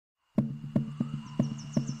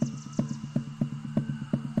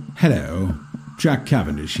Hello, Jack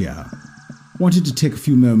Cavendish here. Wanted to take a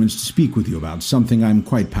few moments to speak with you about something I'm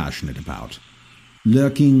quite passionate about.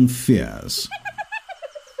 Lurking fears.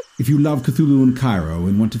 If you love Cthulhu and Cairo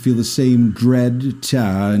and want to feel the same dread,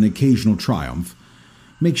 terror, and occasional triumph,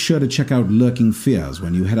 make sure to check out Lurking Fears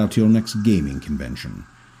when you head out to your next gaming convention.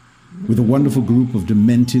 With a wonderful group of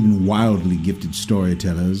demented and wildly gifted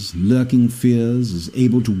storytellers, Lurking Fears is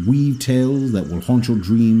able to weave tales that will haunt your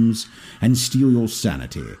dreams and steal your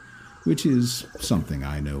sanity, which is something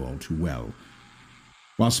I know all too well.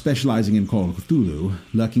 While specializing in Call of Cthulhu,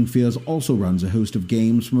 Lurking Fears also runs a host of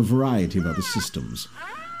games from a variety of other systems,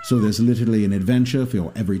 so there's literally an adventure for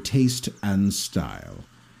your every taste and style.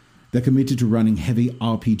 They're committed to running heavy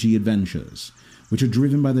RPG adventures, which are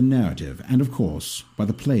driven by the narrative and, of course, by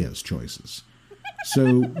the player's choices.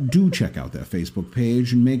 So do check out their Facebook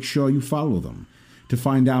page and make sure you follow them to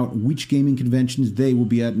find out which gaming conventions they will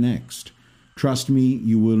be at next. Trust me,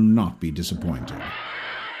 you will not be disappointed.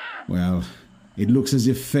 Well, it looks as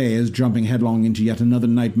if Faye is jumping headlong into yet another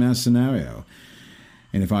nightmare scenario.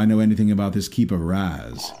 And if I know anything about this keeper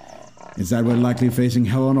Raz, it's that we're likely facing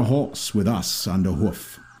hell on a horse with us under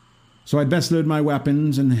hoof. So I'd best load my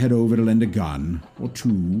weapons and head over to lend a gun, or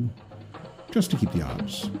two, just to keep the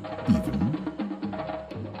odds even.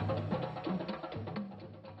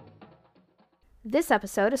 This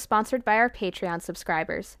episode is sponsored by our Patreon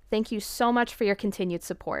subscribers. Thank you so much for your continued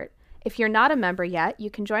support. If you're not a member yet, you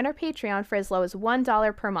can join our Patreon for as low as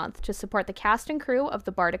 $1 per month to support the cast and crew of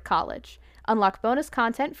the Bardic College. Unlock bonus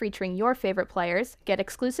content featuring your favorite players, get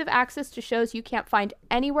exclusive access to shows you can't find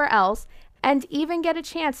anywhere else, and even get a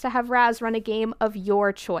chance to have Raz run a game of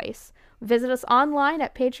your choice. Visit us online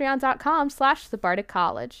at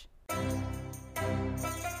patreon.com/thebardic-college.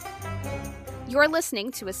 You're listening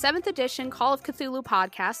to a 7th edition Call of Cthulhu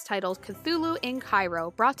podcast titled Cthulhu in Cairo,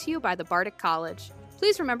 brought to you by the Bardic College.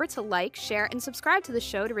 Please remember to like, share, and subscribe to the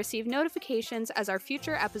show to receive notifications as our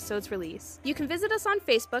future episodes release. You can visit us on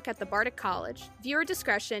Facebook at the Bardic College. Viewer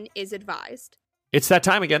discretion is advised. It's that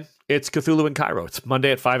time again. It's Cthulhu in Cairo. It's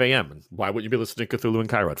Monday at 5 a.m. And why wouldn't you be listening to Cthulhu in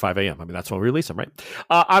Cairo at 5 a.m.? I mean, that's when we release them, right?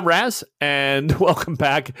 I'm Raz, and welcome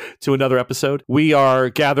back to another episode. We are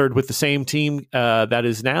gathered with the same team that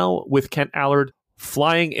is now with Kent Allard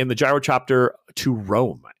flying in the gyrocopter to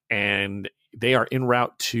Rome. And they are en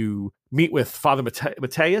route to meet with Father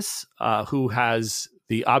Mateus, who has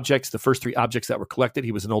the objects, the first 3 objects that were collected.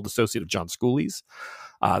 He was an old associate of John Schooley's.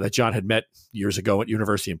 That John had met years ago at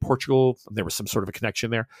university in Portugal. There was some sort of a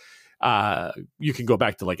connection there. You can go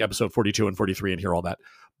back to like episode 42 and 43 and hear all that.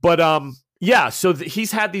 But so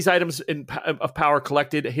he's had these items of power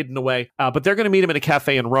collected, hidden away. But they're going to meet him in a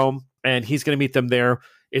cafe in Rome, and he's going to meet them there.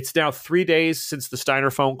 It's now 3 days since the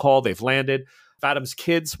Steiner phone call. They've landed. Adam's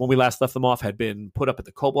kids, when we last left them off, had been put up at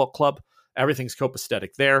the Cobalt Club. Everything's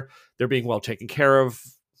copacetic there. They're being well taken care of.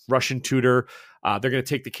 Russian tutor. They're going to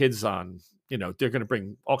take the kids on. They're going to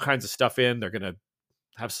bring all kinds of stuff in. They're going to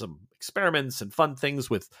have some experiments and fun things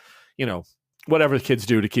with, whatever the kids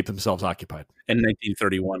do to keep themselves occupied. In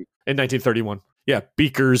 1931. In 1931. Yeah,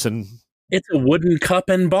 beakers and... It's a wooden cup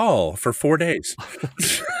and ball for 4 days.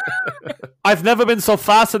 I've never been so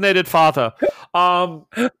fascinated, Father. I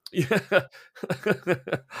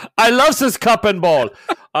love this cup and ball.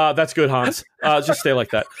 That's good, Hans. Just stay like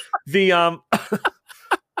that. The...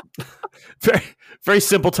 Very, very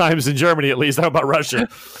simple times in Germany, at least. How about Russia?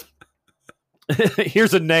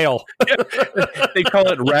 Here's a nail. They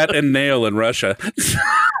call it rat and nail in Russia.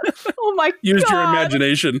 Oh my God. Use your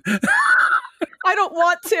imagination. I don't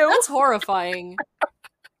want to. That's horrifying.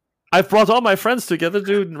 I've brought all my friends together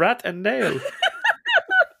to do rat and nail.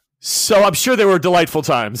 So I'm sure there were delightful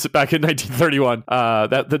times back in 1931,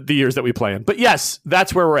 the years that we play in. But yes,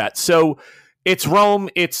 that's where we're at. So it's Rome.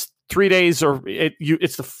 It's 3 days,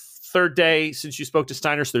 it's the 3rd day since you spoke to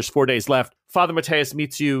Steiner, so there's 4 days left. Father Mateus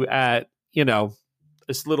meets you at,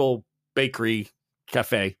 this little bakery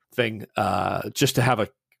cafe thing, just to have a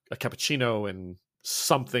cappuccino and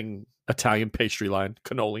something Italian pastry line,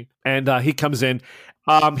 cannoli. And he comes in.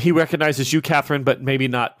 He recognizes you, Catherine, but maybe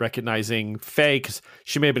not recognizing Faye, because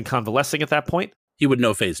she may have been convalescing at that point. He would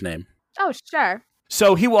know Faye's name. Oh, sure.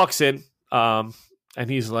 So he walks in, and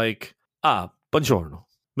he's like, buongiorno,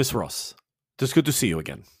 Miss Ross. It's good to see you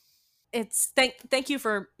again. It's thank you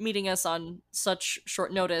for meeting us on such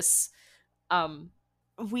short notice. I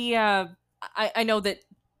know that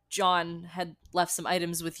John had left some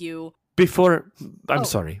items with you. I'm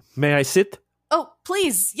sorry, may I sit? Oh,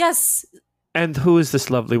 please, yes. And who is this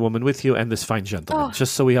lovely woman with you and this fine gentleman?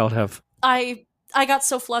 Just so we all have... I got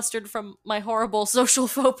so flustered from my horrible social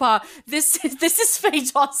faux pas. This is Faye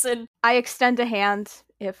Dawson. I extend a hand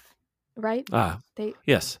if right? Ah, They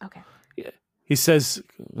yes. okay. He says,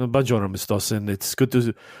 "Buongiorno, Miss Dawson. It's good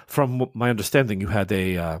to, from my understanding, you had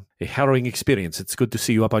a harrowing experience. It's good to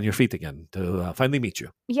see you up on your feet again, to finally meet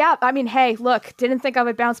you. Yeah, I mean, hey, look, didn't think I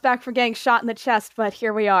would bounce back from getting shot in the chest, but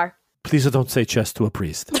here we are. Please don't say chest to a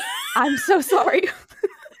priest." I'm so sorry.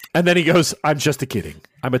 And then he goes, "I'm just kidding.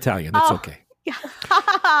 I'm Italian. It's okay."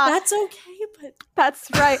 That's okay, but That's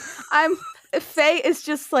right. Faye is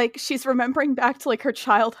just like, she's remembering back to like her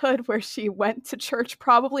childhood where she went to church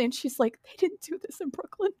probably, and she's like, they didn't do this in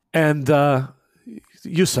Brooklyn. And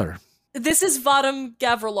you, sir. this is Vadim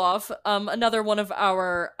Gavrilov, another one of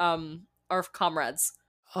our comrades.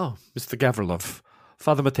 Oh, Mr. Gavrilov.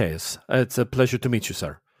 Father Mateus. It's a pleasure to meet you,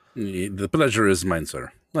 sir. The pleasure is mine,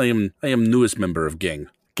 sir. I am newest member of gang.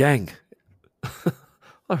 Gang.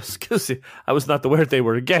 Oh, excuse me. I was not aware they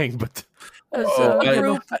were a gang, but... A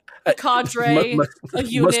group, a cadre, a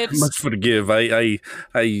unit. Must forgive. I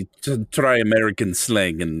try American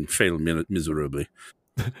slang and fail miserably.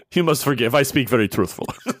 You must forgive. I speak very truthful.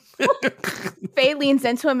 Faye leans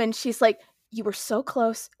into him and she's like, you were so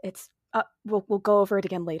close. It's we'll go over it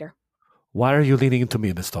again later. Why are you leaning into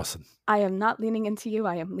me, Miss Dawson? I am not leaning into you.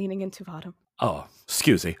 I am leaning into Vadim. Oh,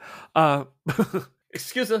 excuse me.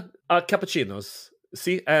 Excuse me. Cappuccinos.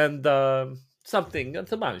 See? And something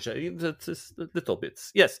to manage. Just little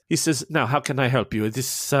bits. Yes. He says, now, how can I help you?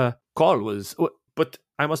 This call was... But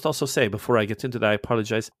I must also say, before I get into that, I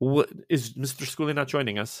apologize. Is Mr. Scully not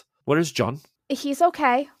joining us? Where is John? He's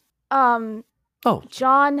okay. Oh.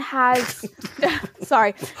 John has...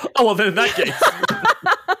 Sorry. Oh, well, then in that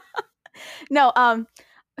case... No,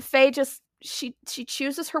 Faye just... She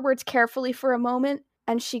chooses her words carefully for a moment,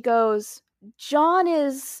 and she goes, John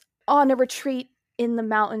is on a retreat in the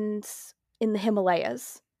mountains in the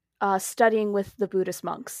Himalayas, studying with the Buddhist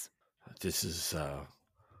monks. This is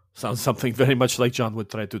sounds something very much like John would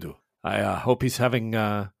try to do. I hope he's having.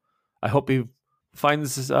 I hope he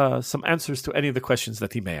finds some answers to any of the questions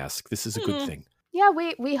that he may ask. This is a good thing. Yeah,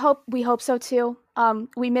 we hope so too.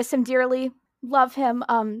 We miss him dearly, love him.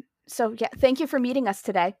 So yeah, thank you for meeting us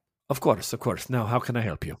today. Of course. Now, how can I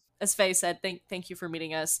help you? As Faye said, thank you for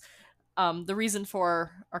meeting us. The reason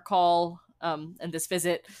for our call and this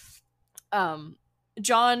visit,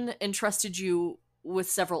 John entrusted you with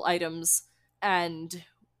several items, and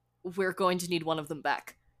we're going to need one of them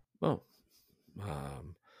back. Oh,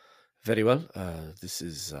 very well. This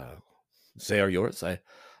is they are yours. I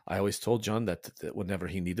always told John that whenever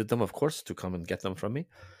he needed them, of course, to come and get them from me.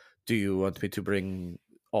 Do you want me to bring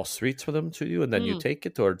all three for them to you, and then you take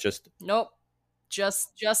it, or just... Nope,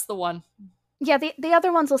 just the one. Yeah, the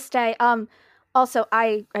other ones will stay. Also,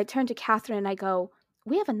 I turn to Catherine and I go,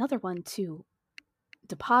 we have another one to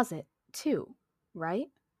deposit too, right?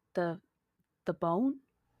 The bone.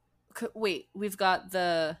 Wait, we've got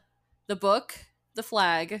the book, the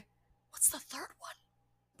flag. What's the third one?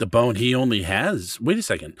 The bone he only has. Wait a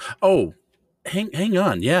second. Oh, hang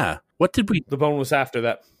on. Yeah. What did we? The bone was after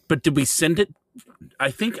that. But did we send it? I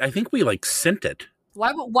think we like sent it.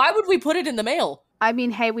 Why would we put it in the mail? I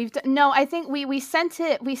mean, hey, no. I think we sent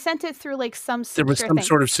it. We sent it through like some. There was some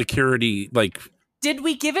sort of security, like. Did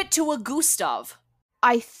we give it to a Gustav?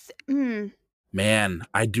 Man,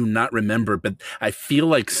 I do not remember, but I feel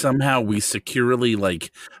like somehow we securely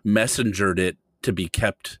like messengered it to be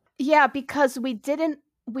kept. Yeah, because we didn't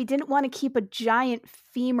want to keep a giant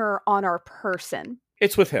femur on our person.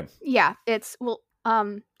 It's with him. Yeah,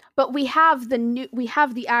 but we have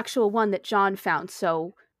the actual one that John found,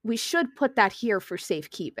 so we should put that here for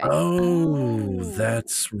safekeeping. Oh,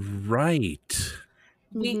 that's right.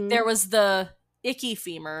 There was the icky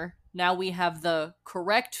femur. Now we have the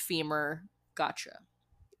correct femur. Gotcha.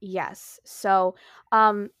 Yes. So,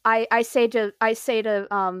 I say to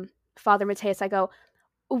Father Mateus, I go,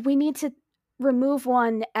 we need to remove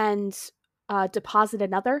one and deposit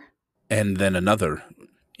another, and then another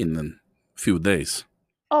in a few days.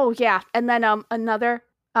 Oh yeah, and then another.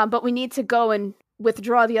 But we need to go and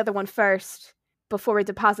withdraw the other one first before we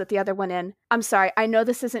deposit the other one in. I'm sorry, I know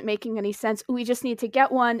this isn't making any sense. We just need to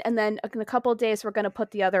get one, and then in a couple of days we're going to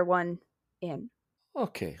put the other one in.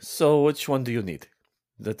 Okay, so which one do you need?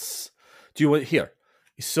 Do you want here?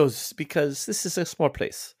 So because this is a small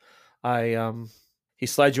place, he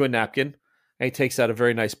slides you a napkin, and he takes out a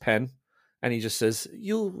very nice pen, and he just says,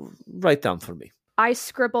 "You write down for me." I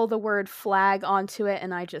scribble the word flag onto it,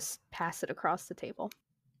 and I just pass it across the table.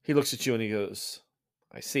 He looks at you and he goes,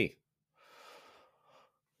 "I see.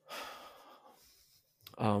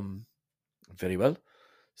 Very well.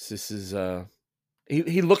 This is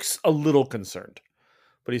He looks a little concerned,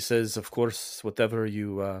 but he says, "Of course, whatever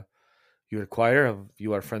you require.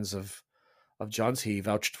 You are friends of John's. He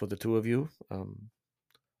vouched for the two of you.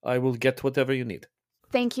 I will get whatever you need.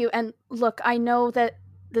 Thank you. And look, I know that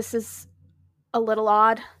this is a little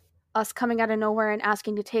odd, us coming out of nowhere and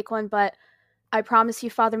asking to take one, but I promise you,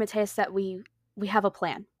 Father Mateus, that we have a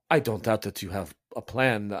plan. I don't doubt that you have a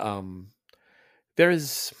plan.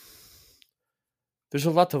 There's a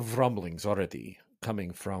lot of rumblings already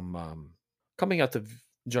coming out of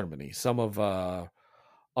Germany. Some of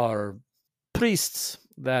our priests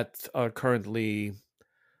that are currently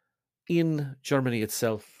in Germany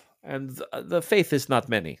itself, and the faith is not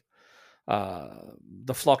many.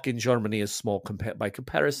 The flock in Germany is small by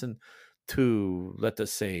comparison to, let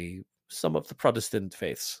us say, some of the Protestant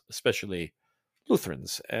faiths, especially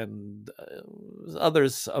Lutherans and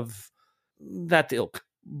others of that ilk.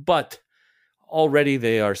 But already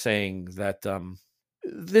they are saying that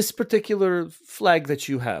this particular flag that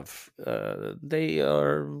you have, they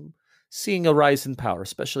are seeing a rise in power,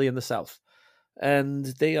 especially in the South. And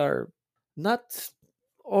they are not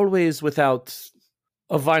always without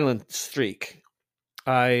a violent streak.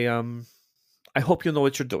 I hope you know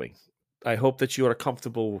what you're doing. I hope that you are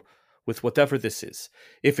comfortable with whatever this is.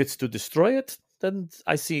 If it's to destroy it, then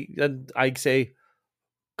I say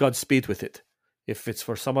Godspeed with it. If it's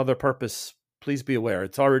for some other purpose, please be aware.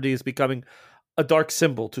 It already is becoming a dark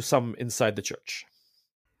symbol to some inside the church.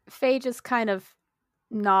 Faye just kind of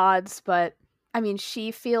nods, but I mean,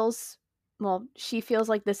 she feels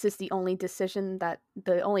like this is the only the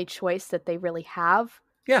only choice that they really have.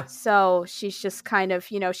 Yeah. So she's just kind of,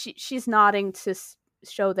 she's nodding to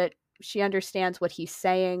show that she understands what he's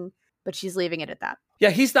saying, but she's leaving it at that. Yeah,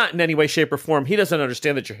 he's not in any way, shape, or form. He doesn't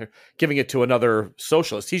understand that you're giving it to another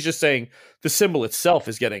socialist. He's just saying the symbol itself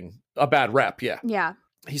is getting a bad rap. Yeah. Yeah.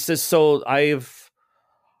 He says, so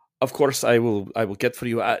of course, I will get for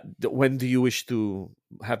you. When do you wish to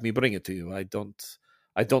have me bring it to you? I don't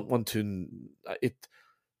want to.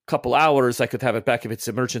 Couple hours, I could have it back if it's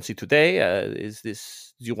emergency today. Do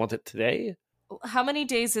you want it today? How many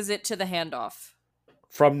days is it to the handoff?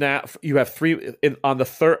 From now, you have 3 on the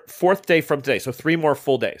fourth day from today, so 3 more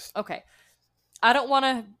full days. Okay. I don't want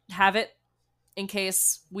to have it in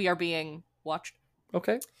case we are being watched.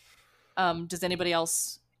 Okay. Does anybody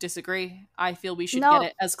else disagree? I feel we should get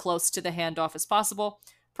it as close to the handoff as possible.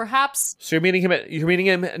 Perhaps. So you're meeting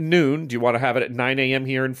him at noon. Do you want to have it at 9 a.m.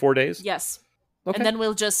 here in 4 days? Yes. Okay. And then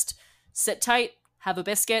we'll just sit tight, have a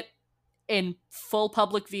biscuit in full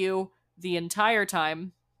public view the entire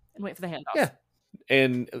time, and wait for the handoff. Yeah.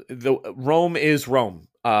 And Rome is Rome.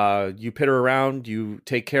 You pitter around, you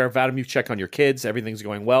take care of Adam, you check on your kids, everything's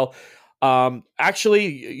going well.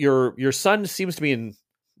 Actually, your son seems to be in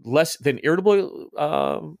less than irritable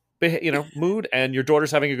mood, and your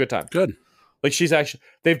daughter's having a good time. Good. Like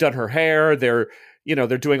they've done her hair, they're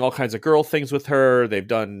doing all kinds of girl things with her. They've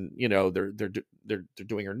done, they're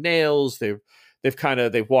doing her nails. They've had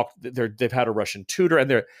a Russian tutor, and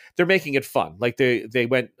they're making it fun. Like they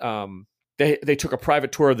went, they took a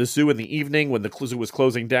private tour of the zoo in the evening when the zoo was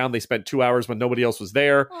closing down. They spent 2 hours when nobody else was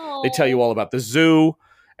there. Aww. They tell you all about the zoo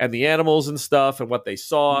and the animals and stuff and what they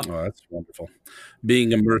saw. Oh, that's wonderful.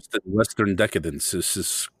 Being immersed in Western decadence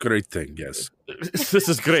is a great thing, yes. This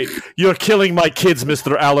is great. You're killing my kids,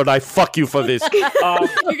 Mr. Allard. I fuck you for this. You're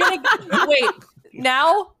gonna wait.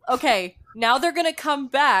 Now? Okay. Now they're gonna come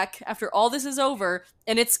back after all this is over,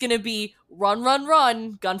 and it's gonna be run,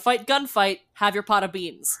 gunfight, gunfight, have your pot of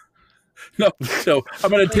beans. No,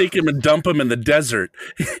 I'm going to take him and dump him in the desert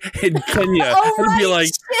in Kenya and be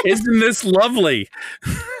like, isn't this lovely?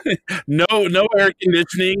 No air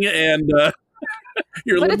conditioning, and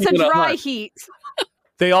you're But it's a living in dry hut. heat.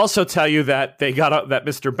 They also tell you that they got that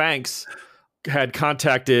Mr. Banks had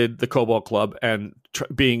contacted the Cobalt Club and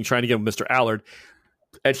trying to get Mr. Allard,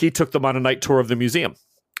 and he took them on a night tour of the museum,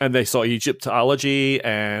 and they saw Egyptology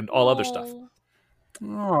and all other stuff.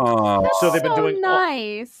 Aww. So they've been doing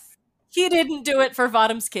nice. He didn't do it for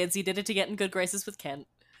Vadim's kids. He did it to get in good graces with Kent.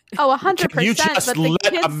 Oh, 100%. Can you just but the let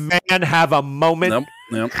kids... a man have a moment?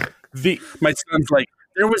 Nope. My son's like,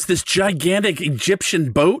 there was this gigantic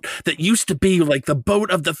Egyptian boat that used to be like the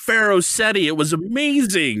boat of the Pharaoh Seti. It was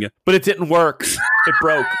amazing. But it didn't work. It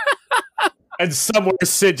broke. And somewhere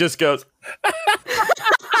Sid just goes,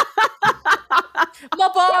 My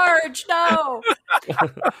barge, no!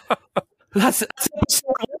 That's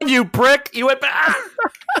episode 1, you prick. You went back.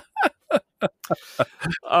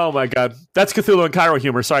 Oh my god, that's Cthulhu and Cairo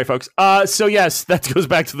humor. Sorry, folks. So yes, that goes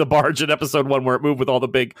back to the barge in episode 1 where it moved with all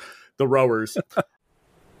the rowers.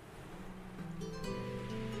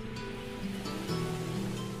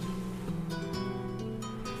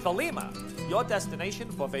 Thelema, your destination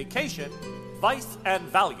for vacation, vice, and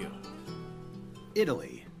value.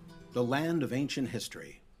 Italy. the land of ancient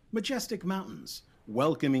history, majestic mountains,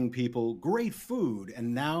 welcoming people, great food,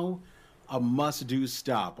 and now a must-do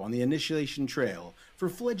stop on the initiation trail for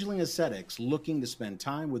fledgling ascetics looking to spend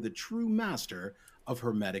time with a true master of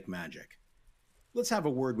hermetic magic. Let's have a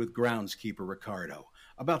word with groundskeeper Ricardo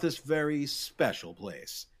about this very special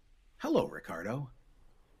place. Hello, Ricardo.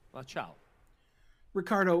 Ciao.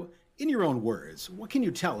 Ricardo, in your own words, what can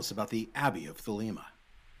you tell us about the Abbey of Thelema?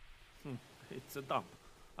 It's a dump.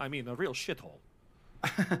 I mean, a real shithole.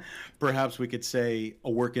 Perhaps we could say a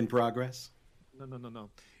work in progress? No.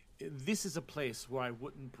 This is a place where I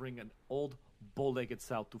wouldn't bring an old bow-legged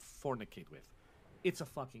sow to fornicate with. It's a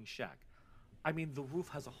fucking shack. I mean, the roof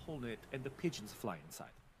has a hole in it and the pigeons fly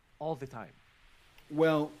inside. All the time.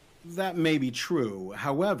 Well, that may be true.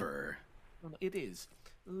 However... No, it is.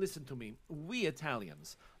 Listen to me. We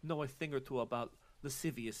Italians know a thing or two about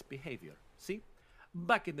lascivious behavior. See?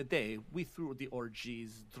 Back in the day, we threw the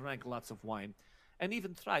orgies, drank lots of wine, and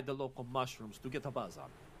even tried the local mushrooms to get a buzz on.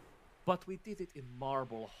 But we did it in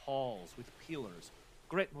marble halls with pillars,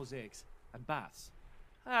 great mosaics, and baths.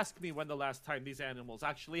 Ask me when the last time these animals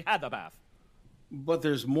actually had a bath. But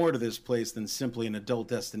there's more to this place than simply an adult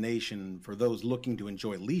destination for those looking to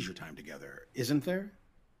enjoy leisure time together, isn't there?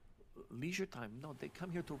 Leisure time? No, they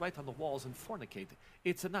come here to write on the walls and fornicate.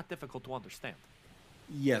 It's not difficult to understand.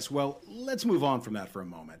 Yes, well, let's move on from that for a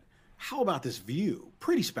moment. How about this view?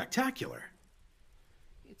 Pretty spectacular.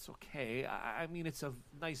 It's okay. I mean, it's a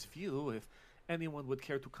nice view if anyone would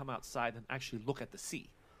care to come outside and actually look at the sea.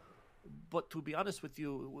 But to be honest with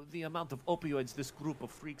you, the amount of opioids this group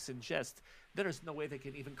of freaks ingest, there is no way they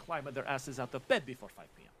can even climb their asses out of bed before 5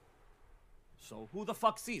 p.m. So who the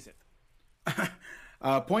fuck sees it?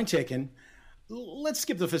 Point taken. Let's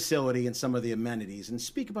skip the facility and some of the amenities and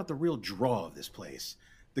speak about the real draw of this place.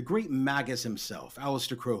 The great magus himself,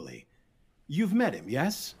 Aleister Crowley. You've met him,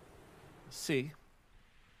 yes? See.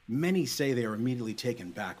 Many say they are immediately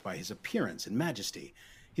taken back by his appearance and majesty,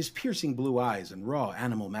 his piercing blue eyes and raw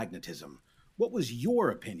animal magnetism. What was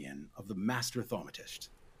your opinion of the master thaumatist?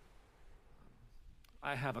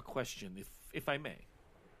 I have a question, if I may.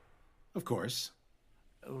 Of course.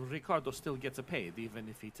 Ricardo still gets paid, even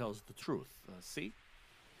if he tells the truth, see?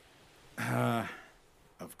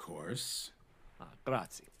 Of course.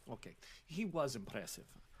 Grazie. Okay. He was impressive.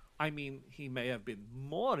 I mean, he may have been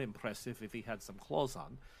more impressive if he had some clothes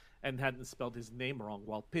on and hadn't spelled his name wrong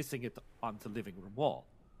while pissing it onto the living room wall.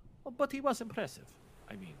 But he was impressive.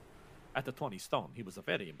 I mean, at the 20 stone, he was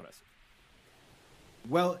very impressive.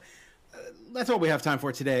 Well, that's all we have time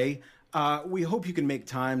for today. We hope you can make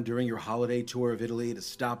time during your holiday tour of Italy to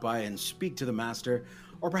stop by and speak to the master,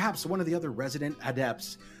 or perhaps one of the other resident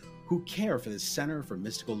adepts who care for this Center for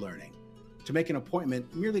Mystical Learning. To make an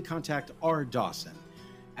appointment, merely contact R. Dawson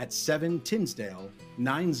at 7 Tinsdale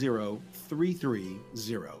 90330.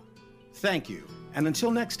 Thank you, and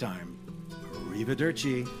until next time,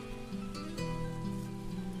 arrivederci.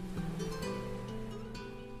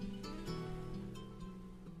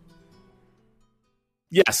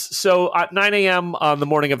 Yes. So at 9 a.m. on the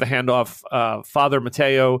morning of the handoff, Father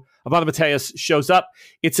Mateus shows up.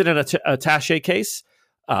 It's in an attaché case,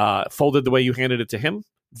 folded the way you handed it to him.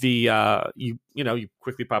 You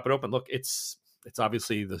quickly pop it open. Look, it's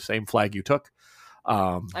obviously the same flag you took.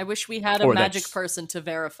 I wish we had a magic person to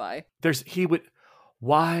verify.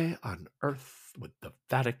 Why on earth would the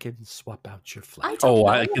Vatican swap out your flag?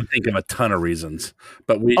 I can think of a ton of reasons,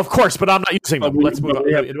 but of course, but I'm not using them. Let's move on.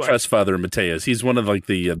 We have to trust Father Mateus. He's one of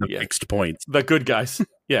the fixed points, the good guys.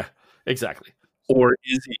 Yeah, exactly. Or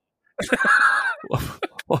is he?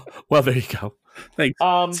 Well, there you go. Thanks.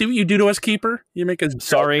 See what you do to us, Keeper? You make us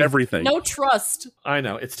sorry everything. No trust. I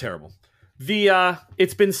know, it's terrible.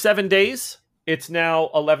 It's been 7 days. It's now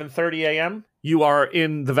 11:30 a.m. You are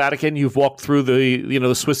in the Vatican. You've walked through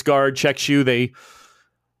the Swiss guard checks you.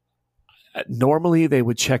 Normally they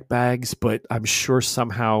would check bags, but I'm sure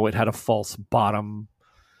somehow it had a false bottom.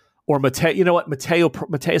 Or Mateo, you know what?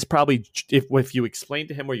 Mateus probably, if you explain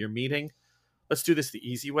to him where you're meeting, let's do this the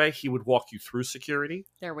easy way. He would walk you through security.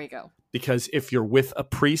 There we go. Because if you're with a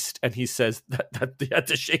priest and he says that the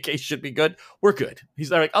attaché case should be good, we're good.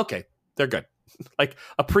 He's like, okay, they're good. Like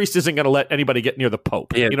a priest isn't going to let anybody get near the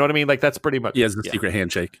Pope. Yeah. You know what I mean? Like that's pretty much. He has the secret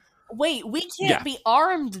handshake. Wait, we can't be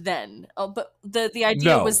armed then. Oh, but the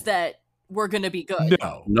idea was that we're going to be good.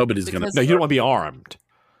 No, nobody's going to. No, you don't want to be armed.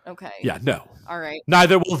 Okay. Yeah. No. All right.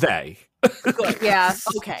 Neither will they. Good. Yeah.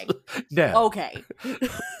 Okay. No. Okay.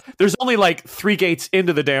 There's only like 3 gates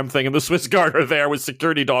into the damn thing, and the Swiss Guard are there with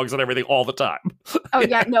security dogs and everything all the time. Oh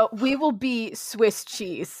yeah. No, we will be Swiss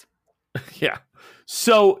cheese. Yeah.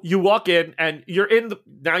 So you walk in and you're in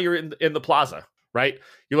the plaza, right?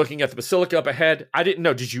 You're looking at the basilica up ahead. I didn't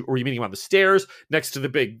know. Were you meeting on the stairs next to the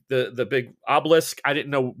big obelisk? I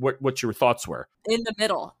didn't know what your thoughts were. In the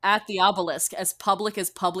middle, at the obelisk, as public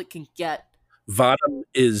can get. Vadam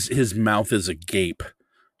his mouth is agape.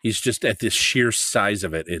 He's just at this sheer size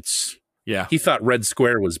of it. He thought Red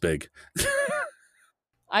Square was big.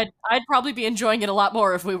 I'd probably be enjoying it a lot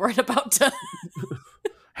more if we weren't about to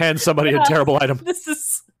hand somebody a terrible item.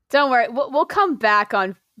 Don't worry, we'll come back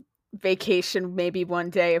on vacation maybe one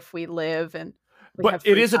day if we live and. But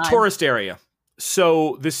it is a tourist area,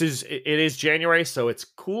 so it is January, so it's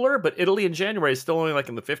cooler. But Italy in January is still only like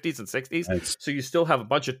in the 50s and 60s, nice. So you still have a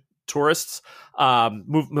bunch of tourists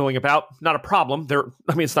milling about. Not a problem.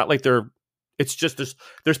 It's not like they're. It's just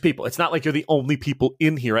there's people. It's not like you're the only people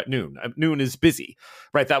in here at noon. Noon is busy,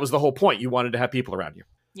 right? That was the whole point. You wanted to have people around you.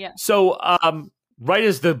 Yeah. So right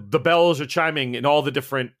as the bells are chiming in all the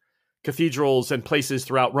different cathedrals and places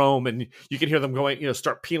throughout Rome, and you can hear them going,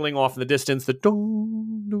 start pealing off in the distance, the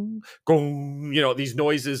dong, dong, gong, these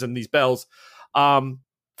noises and these bells.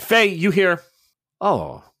 Faye, you hear,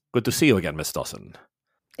 "Oh, good to see you again, Miss Dawson."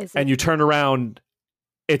 And you turn around,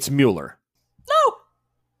 it's Mueller. No!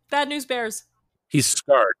 Bad news bears. He's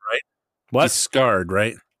scarred, right? What? He's scarred,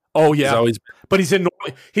 right? Oh, yeah. But he's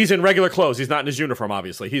in regular clothes. He's not in his uniform,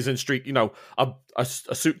 obviously. He's in street, a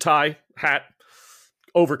suit, tie, hat,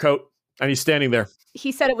 overcoat, and he's standing there.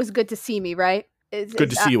 He said it was good to see me, right? Good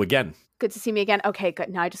to see you again. Good to see me again. Okay, good.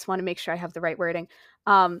 Now I just want to make sure I have the right wording.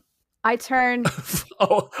 I turn.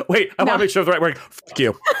 Oh, wait. I want to make sure I have the right wording. Fuck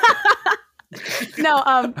you.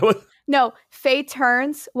 No, Faye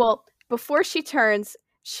turns. Well, before she turns,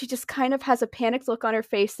 she just kind of has a panicked look on her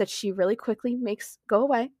face that she really quickly makes go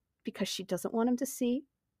away because she doesn't want him to see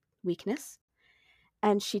weakness.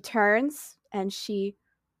 And she turns and she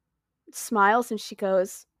smiles and she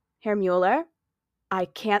goes, "Herr Mueller, I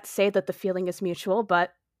can't say that the feeling is mutual,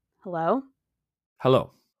 but hello."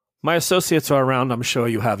 Hello. My associates are around. I'm sure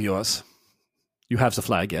you have yours. You have the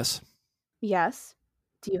flag, yes? Yes.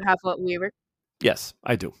 Do you have what we were? Yes,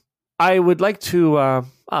 I do. I would like to,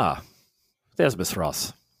 there's Miss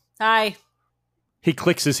Ross. Hi. He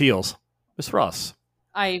clicks his heels. Miss Ross.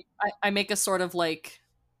 I make a sort of like,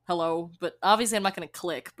 hello, but obviously I'm not going to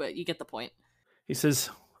click, but you get the point. He says,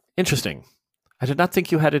 "Interesting. I did not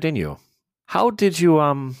think you had it in you. How did you,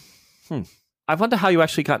 I wonder how you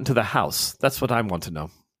actually got into the house. That's what I want to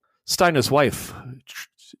know. Steiner's wife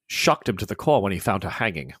shocked him to the core when he found her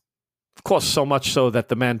hanging. Of course, so much so that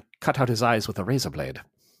the man cut out his eyes with a razor blade.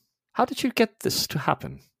 How did you get this to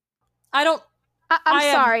happen?" I'm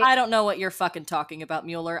sorry. I don't know what you're fucking talking about,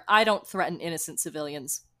 Mueller. I don't threaten innocent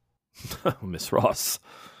civilians. Miss Ross,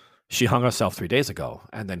 she hung herself 3 days ago,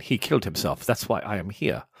 and then he killed himself. That's why I am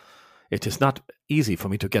here. It is not easy for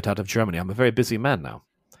me to get out of Germany. I'm a very busy man now.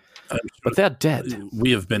 But they're dead.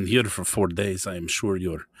 We have been here for 4 days. I am sure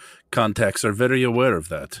your contacts are very aware of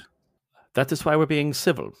that. That is why we're being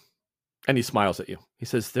civil. And he smiles at you. He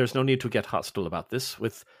says, "There's no need to get hostile about this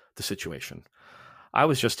with the situation. I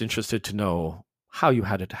was just interested to know how you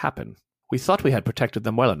had it happen. We thought we had protected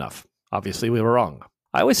them well enough. Obviously, we were wrong.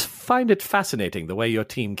 I always find it fascinating the way your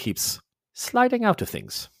team keeps sliding out of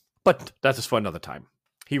things. But that is for another time."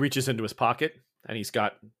 He reaches into his pocket, and he's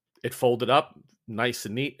got it folded up, nice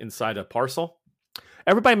and neat, inside a parcel.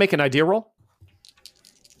 Everybody make an idea roll.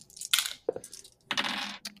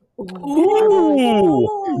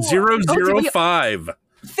 Ooh! 005.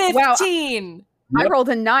 15. I rolled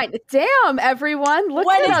a 9. Damn, everyone. Look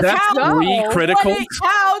When at it us counts. go. 3 critical? When it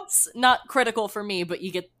counts. Not critical for me, but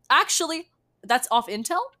you get... Actually, that's off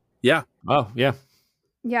intel? Yeah. Oh, yeah.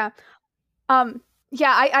 Yeah.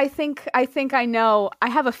 Yeah, I think I know. I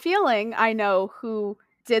have a feeling I know who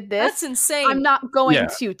did this. That's insane. I'm not going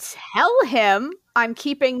to tell him. I'm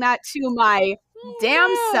keeping that to my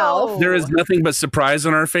damn self. There is nothing but surprise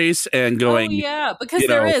on our face and going, Oh, yeah, because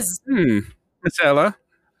there is. Miss Ella.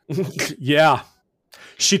 Yeah.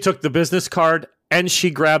 She took the business card and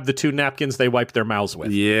she grabbed the 2 napkins they wiped their mouths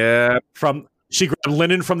with. Yeah. She grabbed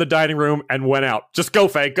linen from the dining room and went out. "Just go,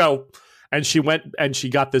 Faye, go." And she went and she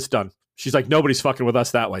got this done. She's like, "Nobody's fucking with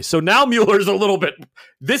us that way." So now Mueller's a little bit...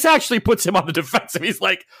 This actually puts him on the defensive. He's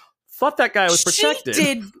like, thought that guy was protected. She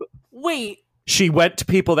did... Wait. She went to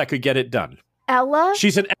people that could get it done. Ella?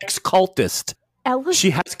 She's an ex-cultist. Ella?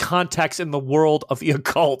 She has contacts in the world of the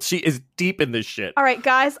occult. She is deep in this shit. All right,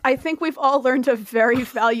 guys, I think we've all learned a very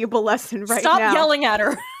valuable lesson now. Stop yelling at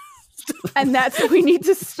her. And that's we need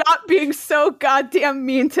to stop being so goddamn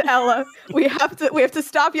mean to Ella. We have to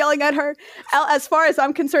stop yelling at her. As far as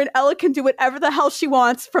I'm concerned, Ella can do whatever the hell she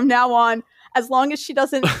wants from now on, as long as she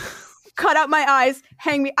doesn't cut out my eyes,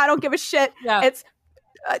 hang me. I don't give a shit. Yeah. It's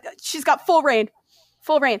she's got full reign.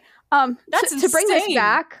 full reign. That's to bring this insane.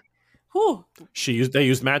 back. Whew. They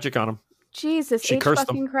used magic on him. Jesus, She H cursed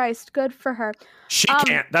fucking them. Christ, good for her. She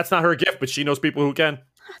can't. That's not her gift, but she knows people who can.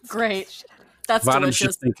 Great. That's Bottom's delicious.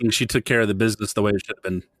 just thinking she took care of the business the way it should have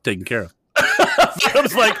been taken care of. I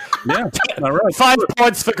was like, Yeah, all right. 5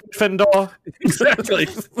 points for Gryffindor. Exactly.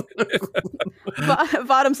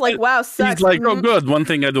 Bottom's like, wow, sucks. He's like, oh, Mhm. good. One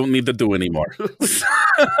thing I don't need to do anymore.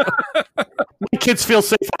 My kids feel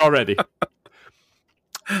safer already.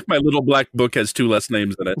 My little black book has 2 less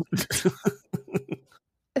names in it.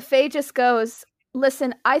 Faye just goes,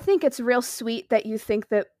 listen, I think it's real sweet that you think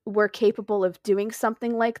that we're capable of doing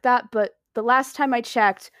something like that, but the last time I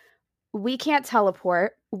checked, we can't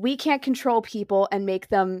teleport, we can't control people and make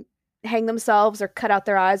them hang themselves or cut out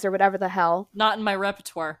their eyes or whatever the hell. Not in my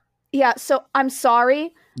repertoire. Yeah, so I'm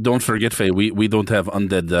sorry. Don't forget, Faye, we don't have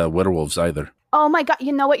undead werewolves either. Oh my god,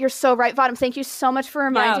 you know what? You're so right, Bottom. Thank you so much for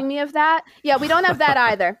reminding me of that. Yeah, we don't have that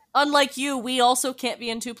either. Unlike you, we also can't be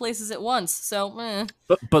in 2 places at once. So,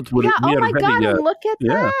 But we're, Yeah, we oh are my very, god, and look at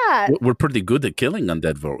yeah. that. We're pretty good at killing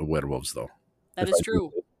undead werewolves, though. that is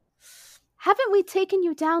true. Haven't we taken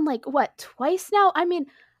you down like what, twice now? I mean,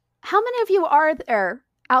 how many of you are there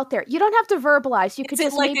out there? You don't have to verbalize. You could Is it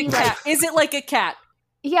just like maybe a cat? Is it like a cat?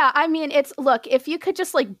 yeah, I mean, it's look, if you could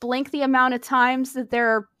just like blink the amount of times that there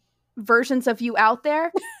are versions of you out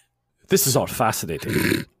there. This is all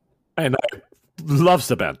fascinating. And I love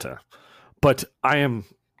the banter. But I am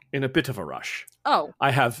in a bit of a rush. Oh, I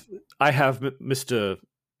have Mr.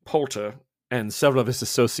 Poulter and several of his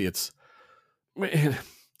associates in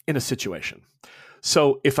a situation.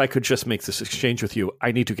 So if I could just make this exchange with you,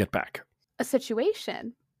 I need to get back. A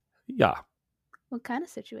situation? Yeah. What kind of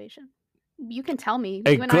situation? You can tell me.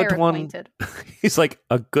 A You and I good are one. acquainted. He's like,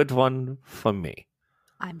 a good one for me.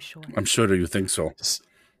 I'm sure. I'm sure you think so.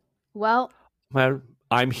 Well, Well,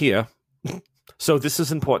 I'm here. So this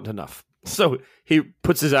is important enough. So he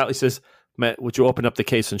puts his out. He says, Matt, would you open up the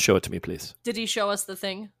case and show it to me, please? did he show us the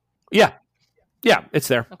thing? Yeah. Yeah, it's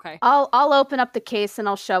there. Okay. I'll open up the case and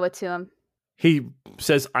I'll show it to him. He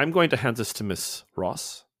says, I'm going to hand this to Miss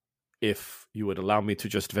Ross. If you would allow me to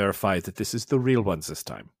just verify that this is the real ones this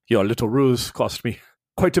time. Your little ruse cost me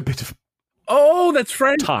quite a bit of Oh, that's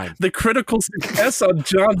right. time. The critical success on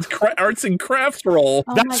John's arts and crafts roll.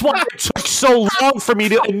 Oh That's my why it took so long for me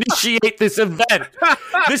to initiate this event.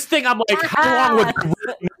 This thing, I'm like, how long would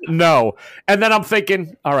I know? And then I'm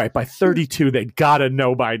thinking, all right, by 32, they gotta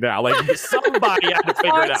know by now. Like, somebody had to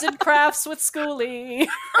figure it Arts out. and crafts with Schoolie.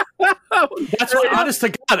 That's what, honest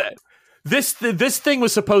to God, this thing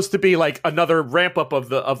was supposed to be like another ramp up of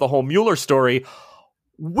the whole Mueller story.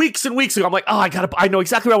 Weeks and weeks ago, I'm like, oh, I know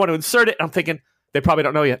exactly where I want to insert it. And I'm thinking, they probably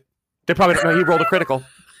don't know yet. They probably don't know he rolled a critical.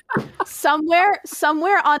 Somewhere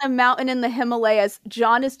on a mountain in the Himalayas,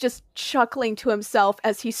 John is just chuckling to himself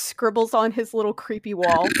as he scribbles on his little creepy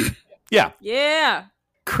wall. Yeah. Yeah.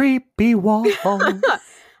 Creepy wall.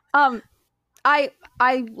 I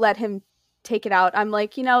let him take it out. I'm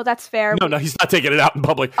like, that's fair. No, he's not taking it out in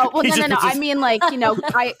public. Oh, well, He no. just puts I his- mean, like,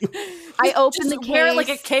 I open Just the wear it case. like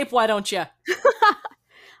a cape, why don't you?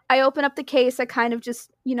 I open up the case. I kind of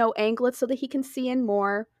just, angle it so that he can see in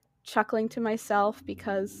more, chuckling to myself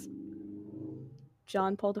because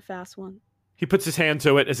John pulled a fast one. He puts his hand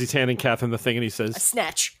to it as he's handing Catherine the thing, and he A says,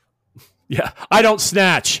 snatch. yeah, I don't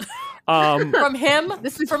snatch. From him?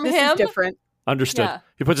 This is From this him? is different. Understood. Yeah.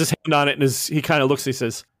 He puts his hand on it, and he kind of looks, and he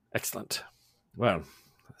says, excellent. Well,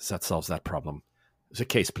 that solves that problem. There's a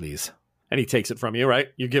case, please. And he takes it from you, right?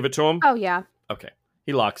 You give it to him? Oh yeah. Okay.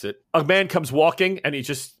 He locks it. A man comes walking, and he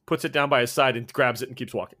just puts it down by his side and grabs it and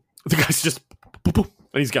keeps walking. The guy's just, boop, boop,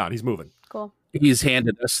 and he's gone. He's moving. Cool. He's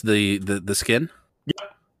handed us the skin.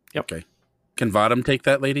 Yep. Okay. Can Vadam take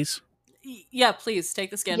that, ladies? Yeah, please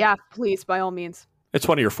take the skin. Yeah, please, by all means. It's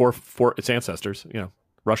one of your its ancestors,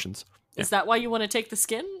 Russians. Is that why you want to take the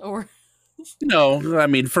skin? Or No, I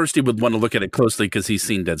mean, first he would want to look at it closely because he's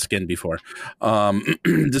seen dead skin before,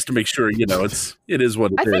 just to make sure it is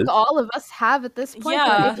what it I is. think all of us have at this point.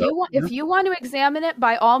 Yeah. But if you want to examine it,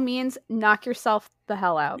 by all means, knock yourself the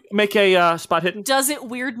hell out. Make a spot hidden. does it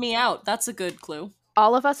weird me out? That's a good clue.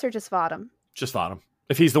 All of us, or just Vadam? Just fought him.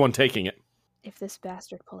 If he's the one taking it. If this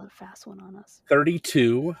bastard pulled a fast one on us.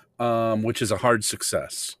 32, which is a hard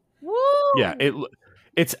success. Woo! Yeah,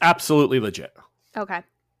 it's absolutely legit. Okay.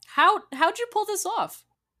 How'd you pull this off?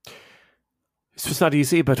 This was not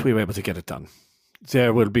easy, but we were able to get it done.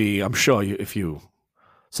 There will be, I'm sure, if you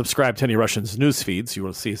subscribe to any Russians' news feeds, you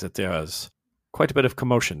will see that there is quite a bit of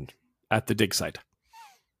commotion at the dig site.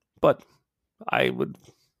 But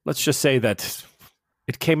let's just say that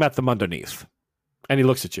it came at them underneath. And he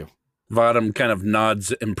looks at you. Vadam kind of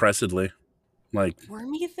nods impressively. Like,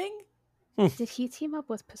 Wormy thing? Did he team up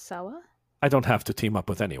with Pessoa? I don't have to team up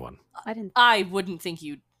with anyone. I didn't. I wouldn't think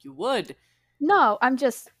you would. No, I'm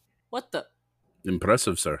just. What the?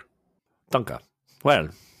 impressive, sir. Dunka. Well,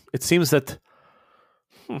 it seems that...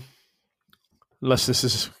 Unless this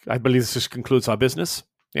is... I believe this concludes our business.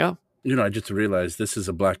 Yeah? You know, I just realized this is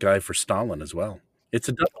a black eye for Stalin as well. It's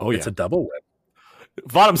a double. Oh, yeah. It's a double win.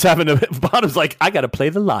 Bottom's like, I got to play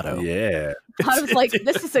the lotto. Yeah. I was like,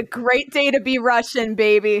 this is a great day to be Russian,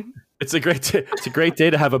 baby. It's a great day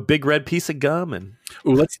to have a big red piece of gum and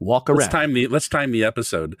let's walk around. Let's time the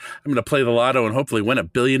episode. I'm going to play the lotto and hopefully win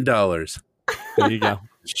 $1 billion. There you go.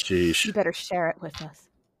 Sheesh. You better share it with us.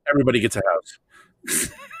 Everybody gets a house.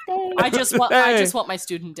 I just want my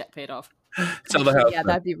student debt paid off. Sell the house. Yeah,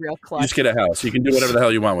 that'd be real You clutch. just get a house. You can do whatever the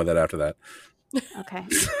hell you want with it after that. Okay.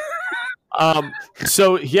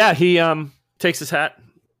 So yeah, he takes his hat,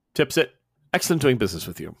 tips it. Excellent doing business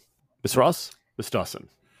with you, Miss Ross, Miss Dawson.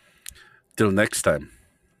 Till next time.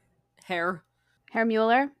 Hair. Herr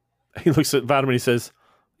Mueller. He looks at Vadim and he says,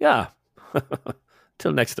 "Yeah,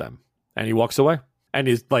 till next time." And he walks away. And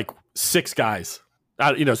he's like 6 guys,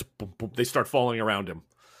 they start falling around him,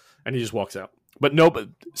 and he just walks out. But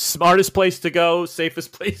smartest place to go,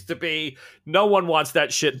 safest place to be. No one wants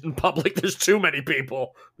that shit in public. There's too many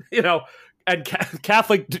people, And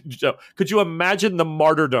Catholic, could you imagine the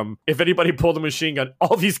martyrdom if anybody pulled a machine gun?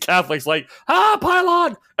 All these Catholics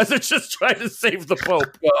pylon, as they're just trying to save the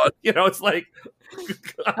Pope. It's like,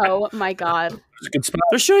 Oh my God. It's a good spot.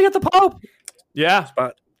 they're shooting at the Pope. Yeah,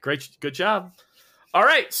 Spot. great, good job. All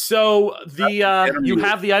right, so you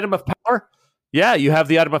have the item of power. Yeah, you have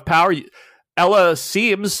the item of power. Ella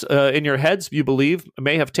seems, in your heads, you believe,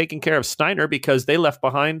 may have taken care of Steiner because they left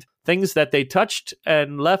behind things that they touched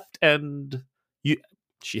and left, and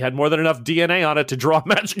she had more than enough DNA on it to draw a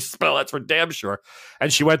magic spell. That's for damn sure.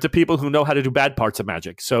 And she went to people who know how to do bad parts of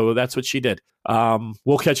magic. So that's what she did.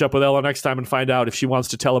 We'll catch up with Ella next time and find out if she wants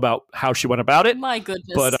to tell about how she went about it. My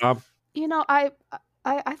goodness. But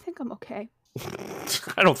I think I'm okay.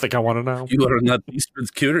 I don't think I want to know. You are not least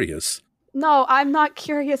bit curious. No, I'm not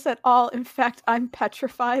curious at all. In fact, I'm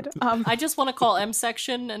petrified. I just want to call M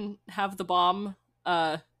section and have the bomb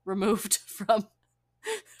removed from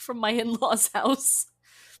my in-laws' house.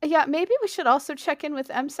 Yeah, maybe we should also check in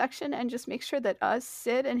with M section and just make sure that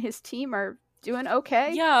Sid and his team are doing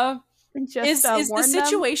okay. Yeah. And just Is the warn them.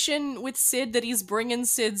 situation with Sid that he's bringing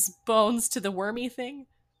Sid's bones to the wormy thing?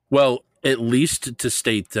 Well, at least to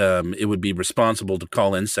state it would be responsible to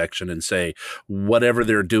call in section and say whatever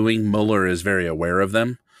they're doing, Mueller is very aware of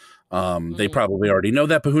them. They probably already know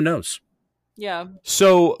that, but who knows? Yeah.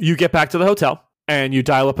 So you get back to the hotel and you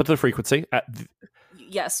dial up at the frequency.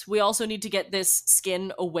 Yes, we also need to get this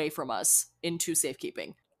skin away from us into safekeeping.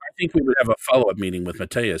 I think we would have a follow-up meeting with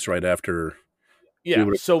Mateus right after. Yeah,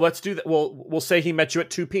 so let's do that. We'll say he met you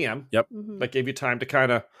at 2 p.m. Yep. Mhm. That gave you time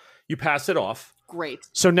to you pass it off. Great.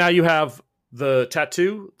 So now you have the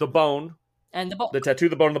tattoo, the bone, And the tattoo,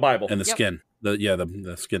 the bone, and the Bible. And the skin.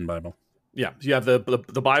 The skin Bible. Yeah, you have the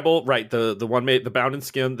Bible, right? The one made the bound in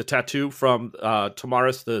skin, the tattoo from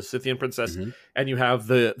Tamaris, the Scythian princess, and you have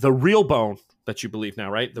the real bone that you believe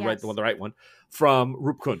now, right? The right one from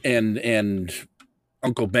Rupkund. And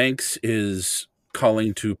Uncle Banks is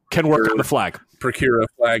calling to Can work on the flag. procure a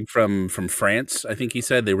flag from France. I think he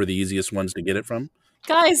said they were the easiest ones to get it from.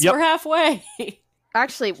 Guys, Yep. we're halfway.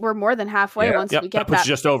 Actually, we're more than halfway Yeah. once we get that puts that.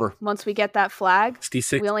 you just over. Once we get that flag,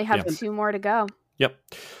 66. we only have Yeah. 2 more to go. Yep.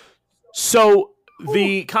 So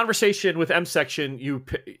the conversation with M section,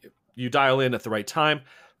 you dial in at the right time.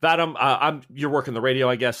 Vadim, you're working the radio,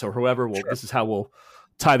 I guess, or whoever. Well, This is how we'll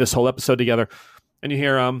tie this whole episode together. And you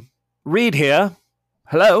hear Reed here.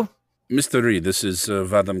 Hello. Mr. Reed, this is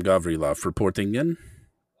Vadim Gavrilov reporting in.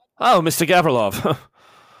 Oh, Mr. Gavrilov.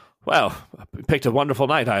 Well, picked a wonderful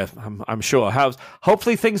night, I'm sure.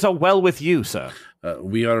 Hopefully things are well with you, sir.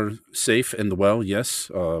 We are safe and well,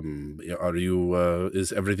 yes. Are you?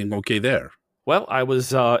 Is everything okay there? Well, I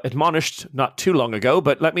was admonished not too long ago,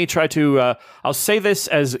 but let me try to... I'll say this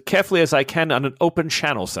as carefully as I can on an open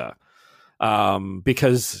channel, sir.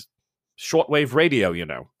 Because shortwave radio,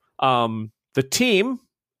 the team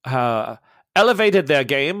elevated their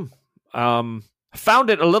game, found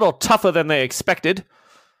it a little tougher than they expected,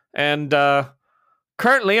 and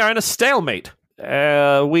currently are in a stalemate.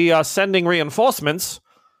 We are sending reinforcements,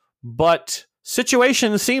 but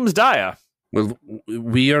situation seems dire. Well,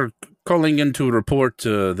 we are calling in to report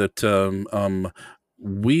that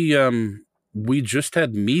we just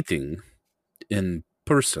had meeting in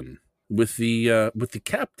person with the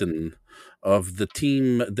captain of the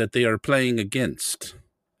team that they are playing against,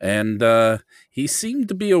 and he seemed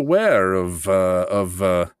to be aware of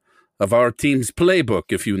our team's playbook,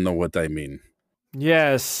 if you know what I mean.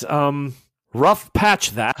 Yes, rough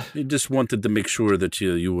patch that. He just wanted to make sure that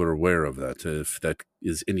you were aware of that, if that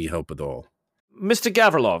is any help at all. Mr.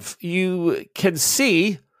 Gavrilov, you can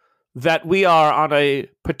see that we are on a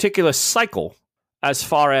particular cycle as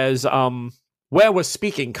far as where we're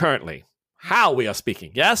speaking currently, how we are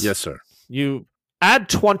speaking, yes? Yes, sir. You add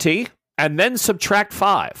 20 and then subtract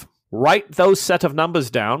 5. Write those set of numbers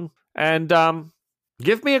down and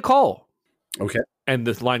give me a call. Okay. And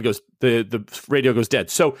the line goes, the radio goes dead.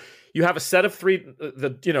 So you have a set of 3,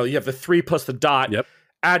 you have the 3 plus the dot. Yep.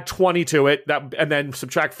 Add 20 to it, and then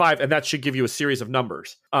subtract 5, and that should give you a series of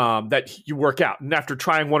numbers that you work out. And after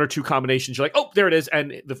trying 1 or 2 combinations, you're like, oh, there it is,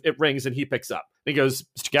 and it rings, and he picks up. And he goes,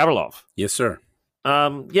 Mr. Gavrilov. Yes, sir.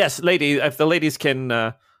 Yes, lady, if the ladies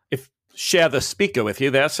can share the speaker with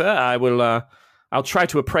you there, sir, I will. I'll try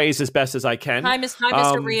to appraise as best as I can. Hi,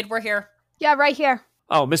 Mr. Reed. We're here. Yeah, right here.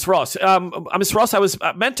 Oh, Miss Ross. Miss Ross, I was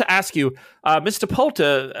meant to ask you, Mr.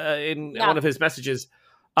 Poulter, in one of his messages,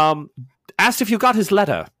 asked if you got his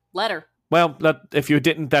letter. Letter. Well, if you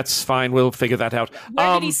didn't, that's fine. We'll figure that out.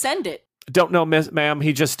 Where did he send it? Don't know, ma'am.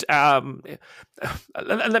 He just... let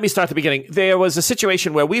me start at the beginning. There was a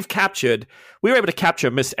situation where we were able to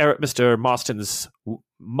capture Mr. Marston's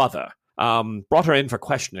mother. Brought her in for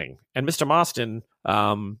questioning. And Mr. Marston,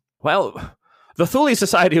 the Thule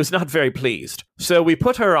Society was not very pleased. So we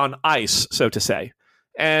put her on ice, so to say.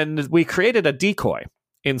 And we created a decoy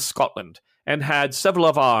in Scotland and had several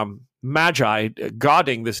of our magi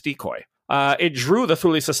guarding this decoy. It drew the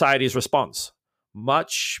Thule Society's response,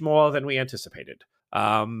 much more than we anticipated.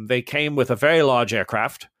 They came with a very large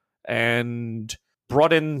aircraft and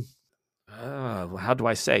brought in,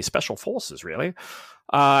 special forces, really,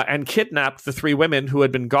 and kidnapped the 3 women who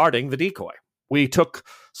had been guarding the decoy. We took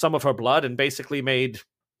some of her blood and basically made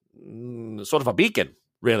sort of a beacon,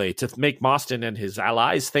 really, to make Marston and his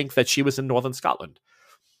allies think that she was in northern Scotland.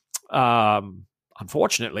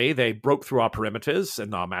 Unfortunately, they broke through our perimeters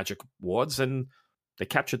and our magic wards, and they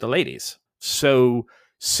captured the ladies. So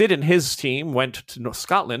Sid and his team went to North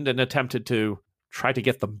Scotland and attempted to try to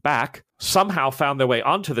get them back, somehow found their way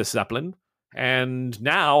onto the Zeppelin, and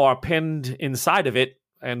now are pinned inside of it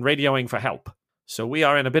and radioing for help. So we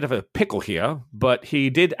are in a bit of a pickle here, but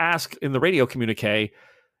he did ask in the radio communique,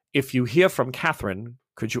 if you hear from Catherine,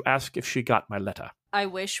 could you ask if she got my letter? I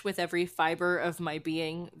wish with every fiber of my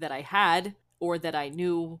being that I had, or that I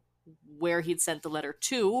knew where he'd sent the letter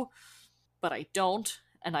to, but I don't,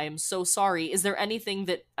 and I am so sorry. Is there anything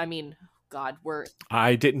that,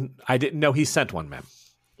 I didn't know he sent one, ma'am.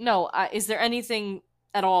 No, is there anything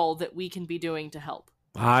at all that we can be doing to help?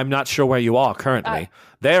 I'm not sure where you are currently.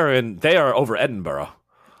 They are over Edinburgh.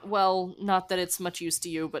 Well, not that it's much use to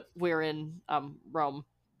you, but we're in Rome.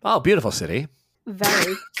 Oh, beautiful city.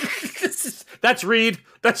 Very. That's Reed.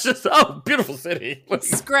 That's just, beautiful city.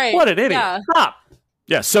 It's great. What an idiot. Yeah.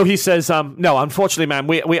 Yeah, so he says, no, unfortunately, ma'am,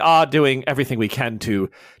 we are doing everything we can to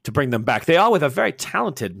bring them back. They are with a very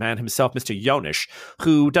talented man himself, Mr. Yonish,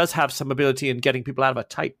 who does have some ability in getting people out of a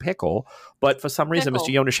tight pickle, but for some reason, Mr.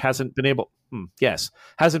 Yonish hasn't been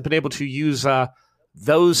able to use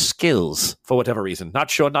those skills for whatever reason.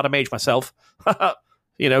 Not sure, not a mage myself.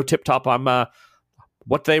 Tip-top, I'm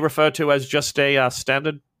what they refer to as just a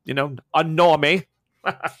standard, a normie.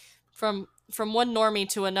 From one normie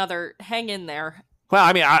to another, hang in there. Well,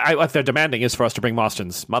 I mean, what they're demanding is for us to bring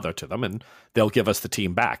Marston's mother to them, and they'll give us the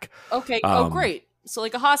team back. Okay, great. So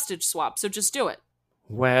like a hostage swap, so just do it.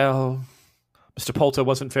 Well, Mr. Poulter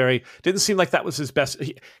didn't seem like that was his best.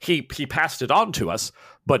 He passed it on to us,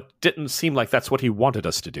 but didn't seem like that's what he wanted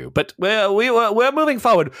us to do. But we're moving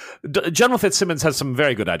forward. General Fitzsimmons has some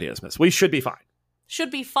very good ideas, miss. We should be fine.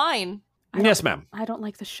 Should be fine? Yes, ma'am. I don't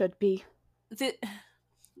like the should be.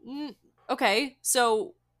 Okay,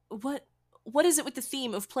 so what is it with the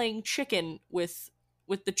theme of playing chicken with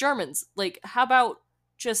the Germans? Like, how about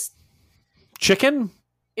just chicken?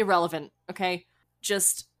 Irrelevant, okay?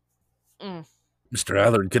 Just Mr.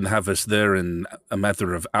 Allard can have us there in a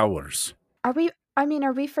matter of hours. Are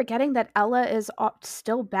we forgetting that Ella is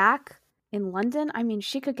still back in London? I mean,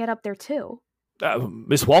 she could get up there too.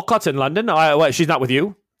 Miss Walcott's in London? She's not with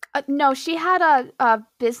you? No, she had a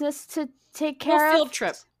business to take care of. Field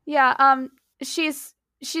trip. Yeah, she's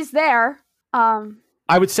there.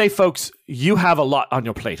 I would say, folks, you have a lot on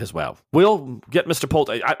your plate as well. We'll get Mr.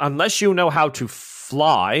 Poulter, unless you know how to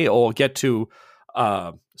fly or get to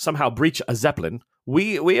somehow breach a Zeppelin.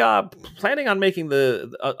 We are planning on making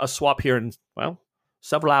a swap here in,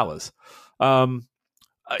 several hours.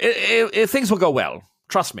 Things will go well.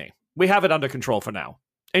 Trust me. We have it under control for now.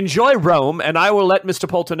 Enjoy Rome, and I will let Mr.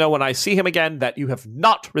 Polter know when I see him again that you have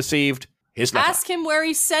not received his letter. Ask him where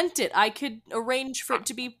he sent it. I could arrange for it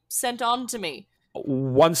to be sent on to me.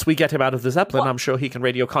 Once we get him out of the Zeppelin, I'm sure he can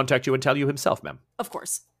radio contact you and tell you himself, ma'am. Of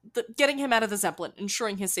course. Getting him out of the Zeppelin,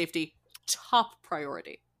 ensuring his safety, top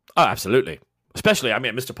priority. Oh, absolutely. Especially, I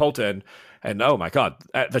mean, Mr. Polter and oh my God,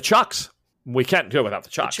 the Chucks. We can't do it without the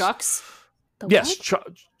Chucks. The Chucks? Yes,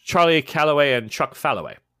 Charlie Calloway and Chuck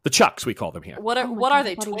Falloway. The Chucks, we call them here. What are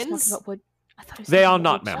they, twins? They are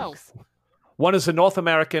not, ma'am. One is a North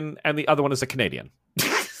American and the other one is a Canadian.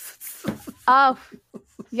 Oh,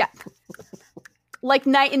 yeah. Like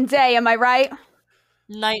night and day, am I right?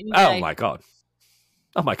 Night and day. Oh my God.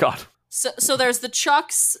 Oh my God. So there's the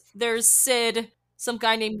Chucks, there's Sid, some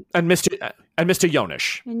guy named... And Mr.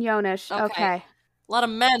 Yonish. And Yonish, okay. A lot of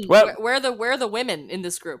men. Well, where are the women in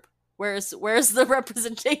this group? Where's the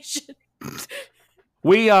representation?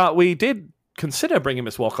 We did consider bringing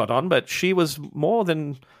Miss Walcott on, but she was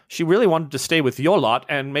she really wanted to stay with your lot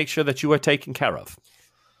and make sure that you were taken care of.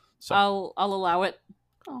 So I'll allow it.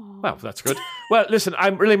 Well, that's good. Well, listen, I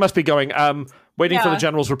really must be going. Waiting for the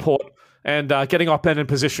general's report and getting our pen in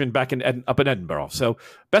position up in Edinburgh. So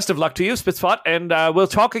best of luck to you, Spitspot, and we'll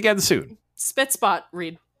talk again soon. Spitspot,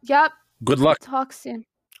 Reed. Yep. Good luck. Talk soon.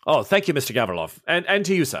 Oh, thank you, Mr. Gavrilov. And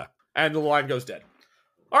to you, sir. And the line goes dead.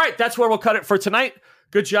 All right, that's where we'll cut it for tonight.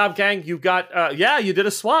 Good job, gang. You got, you did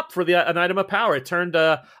a swap for an item of power. It turned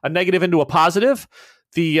a negative into a positive.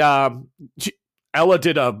 Ella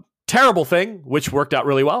did a terrible thing, which worked out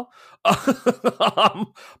really well.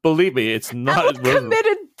 Believe me, it's not. Ella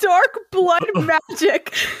committed dark blood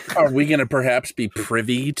magic. Are we going to perhaps be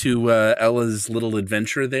privy to Ella's little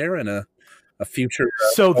adventure there in a future?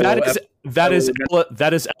 So that is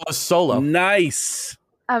Ella's solo. Nice.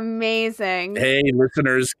 Amazing. Hey,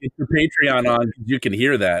 listeners, get your Patreon on because you can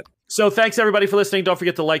hear that. So thanks, everybody, for listening. Don't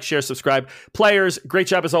forget to like, share, subscribe. Players, great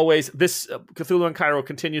job as always. This Cthulhu in Cairo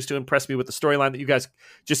continues to impress me with the storyline that you guys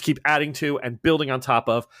just keep adding to and building on top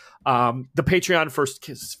of. The Patreon for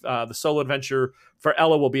the solo adventure for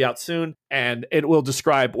Ella will be out soon, and it will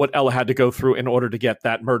describe what Ella had to go through in order to get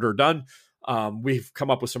that murder done. We've come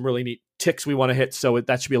up with some really neat ticks we want to hit, so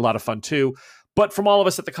that should be a lot of fun, too. But from all of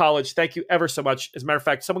us at the college, thank you ever so much. As a matter of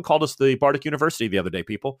fact, someone called us the Bardic University the other day,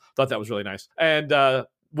 people. Thought that was really nice. And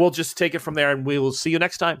we'll just take it from there, and we will see you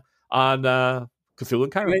next time on Cthulhu in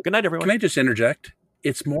Cairo. Good night, everyone. Can I just interject?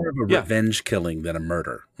 It's more of a revenge killing than a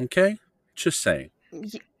murder, okay? Just saying.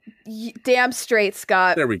 Damn straight,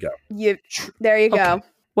 Scott. There we go. There you go. Okay.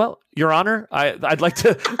 Well, Your Honor, I'd like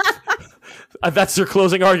to... That's your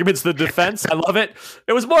closing arguments, the defense. I love it.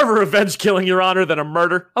 It was more of a revenge killing, Your Honor, than a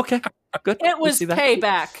murder. Okay, good. It was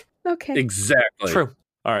payback. Okay. Exactly. True.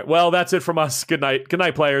 All right. Well, that's it from us. Good night. Good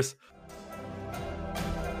night, players.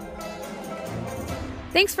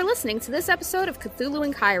 Thanks for listening to this episode of Cthulhu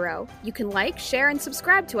in Cairo. You can like, share, and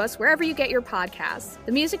subscribe to us wherever you get your podcasts.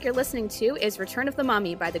 The music you're listening to is Return of the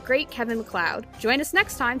Mummy by the great Kevin MacLeod. Join us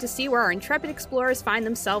next time to see where our intrepid explorers find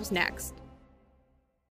themselves next.